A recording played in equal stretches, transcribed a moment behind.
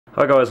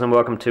Hi guys, and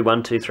welcome to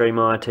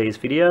 123myIT's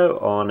video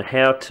on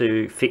how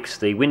to fix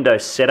the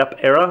Windows setup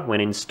error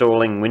when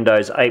installing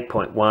Windows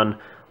 8.1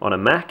 on a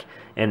Mac.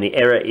 And the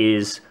error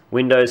is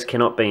Windows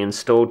cannot be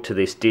installed to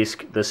this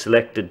disk. The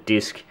selected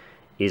disk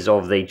is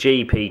of the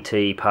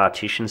GPT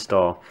partition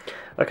style.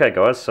 Okay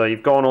guys, so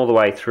you've gone all the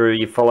way through,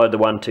 you've followed the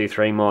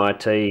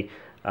 123myIT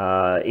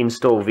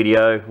install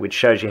video which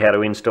shows you how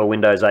to install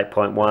Windows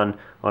 8.1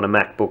 on a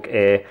MacBook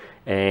Air,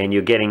 and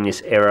you're getting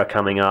this error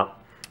coming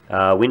up.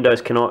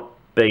 Windows cannot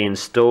be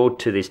installed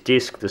to this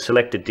disk. The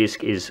selected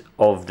disk is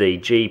of the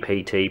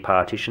GPT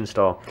partition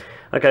style.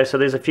 Okay, so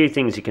there's a few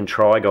things you can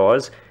try,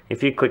 guys.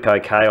 If you click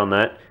OK on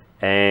that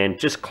and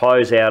just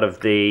close out of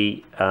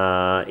the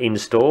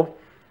install,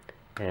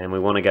 and we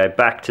want to go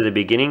back to the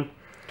beginning.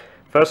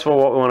 First of all,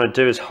 what we want to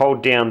do is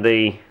hold down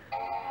the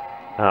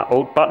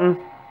Alt button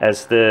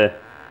as the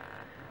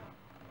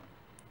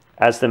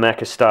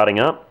Mac is starting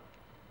up,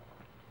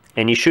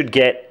 and you should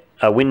get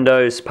a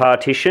Windows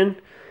partition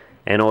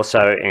and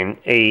also an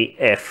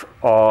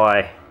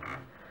EFI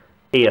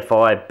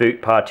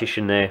boot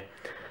partition there.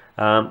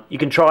 You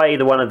can try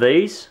either one of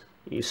these.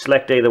 You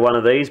select either one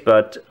of these,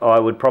 but I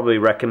would probably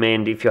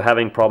recommend, if you're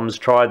having problems,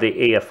 try the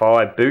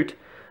EFI boot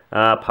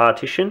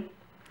partition.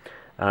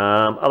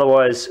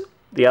 Otherwise,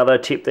 the other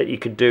tip that you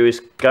could do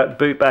is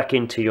boot back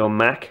into your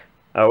Mac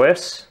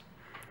OS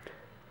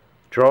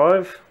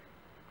drive,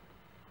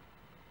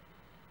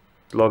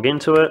 log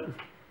into it,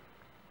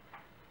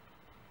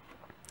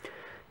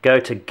 go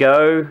to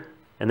Go,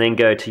 and then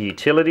go to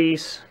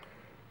Utilities,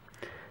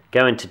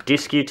 go into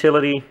Disk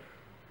Utility,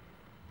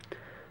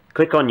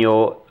 click on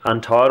your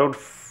untitled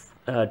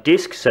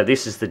disk. So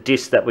this is the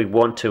disk that we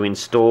want to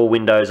install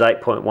Windows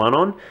 8.1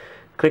 on.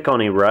 Click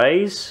on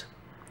Erase,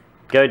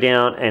 go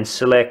down and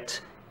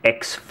select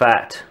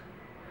exFAT,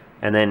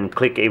 and then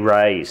click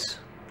Erase.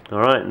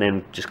 Alright, and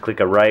then just click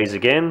Erase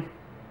again.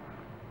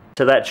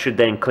 So that should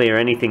then clear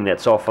anything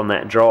that's off on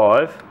that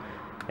drive.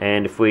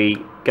 And if we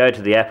go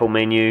to the Apple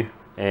menu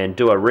and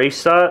do a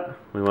restart,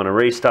 we want to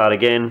restart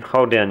again,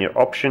 hold down your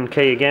Option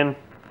key again.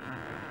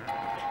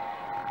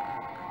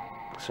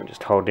 So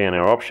just hold down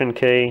our Option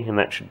key, and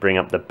that should bring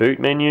up the boot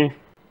menu.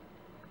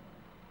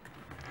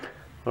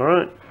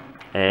 Alright,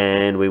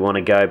 and we want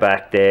to go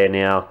back there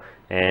now,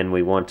 and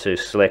we want to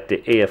select the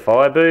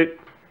EFI boot.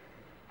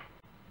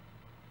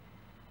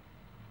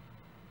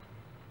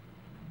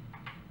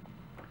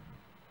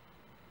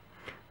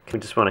 We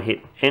just want to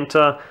hit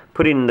enter,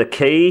 put in the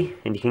key,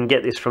 and you can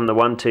get this from the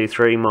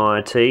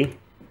 123myIT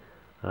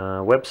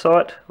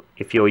website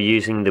if you're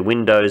using the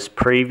Windows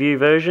preview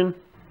version.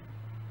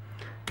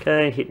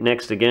 Okay, hit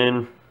next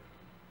again.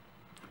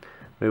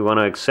 We want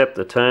to accept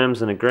the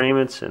terms and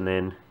agreements, and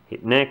then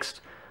hit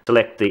next.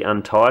 Select the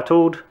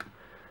untitled.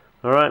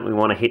 Alright, we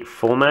want to hit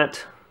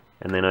format,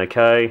 and then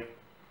OK.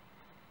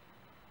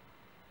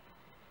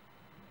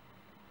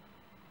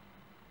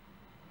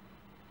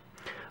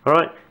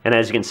 Alright, and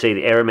as you can see,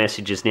 the error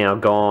message is now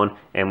gone,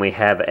 and we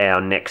have our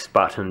next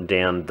button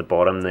down the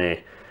bottom there.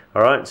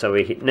 Alright, so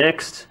we hit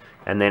next,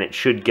 and then it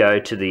should go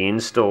to the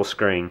install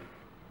screen.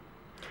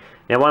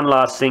 Now one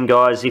last thing,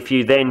 guys, if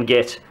you then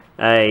get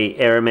a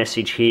error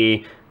message here,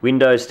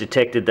 Windows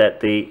detected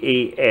that the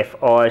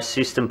EFI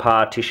system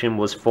partition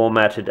was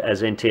formatted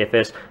as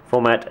NTFS,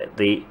 format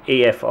the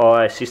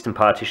EFI system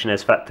partition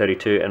as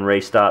FAT32 and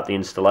restart the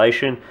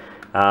installation.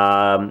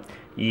 What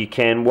you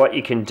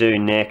can do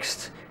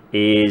next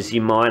is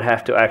you might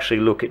have to actually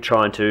look at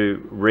trying to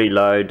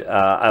reload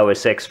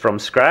OS X from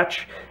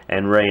scratch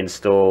and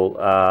reinstall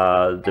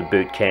the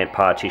bootcamp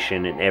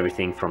partition and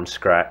everything from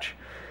scratch.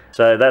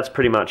 So that's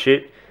pretty much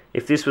it.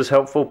 If this was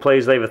helpful,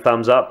 please leave a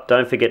thumbs up.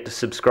 Don't forget to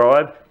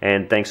subscribe,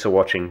 and thanks for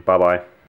watching. Bye bye.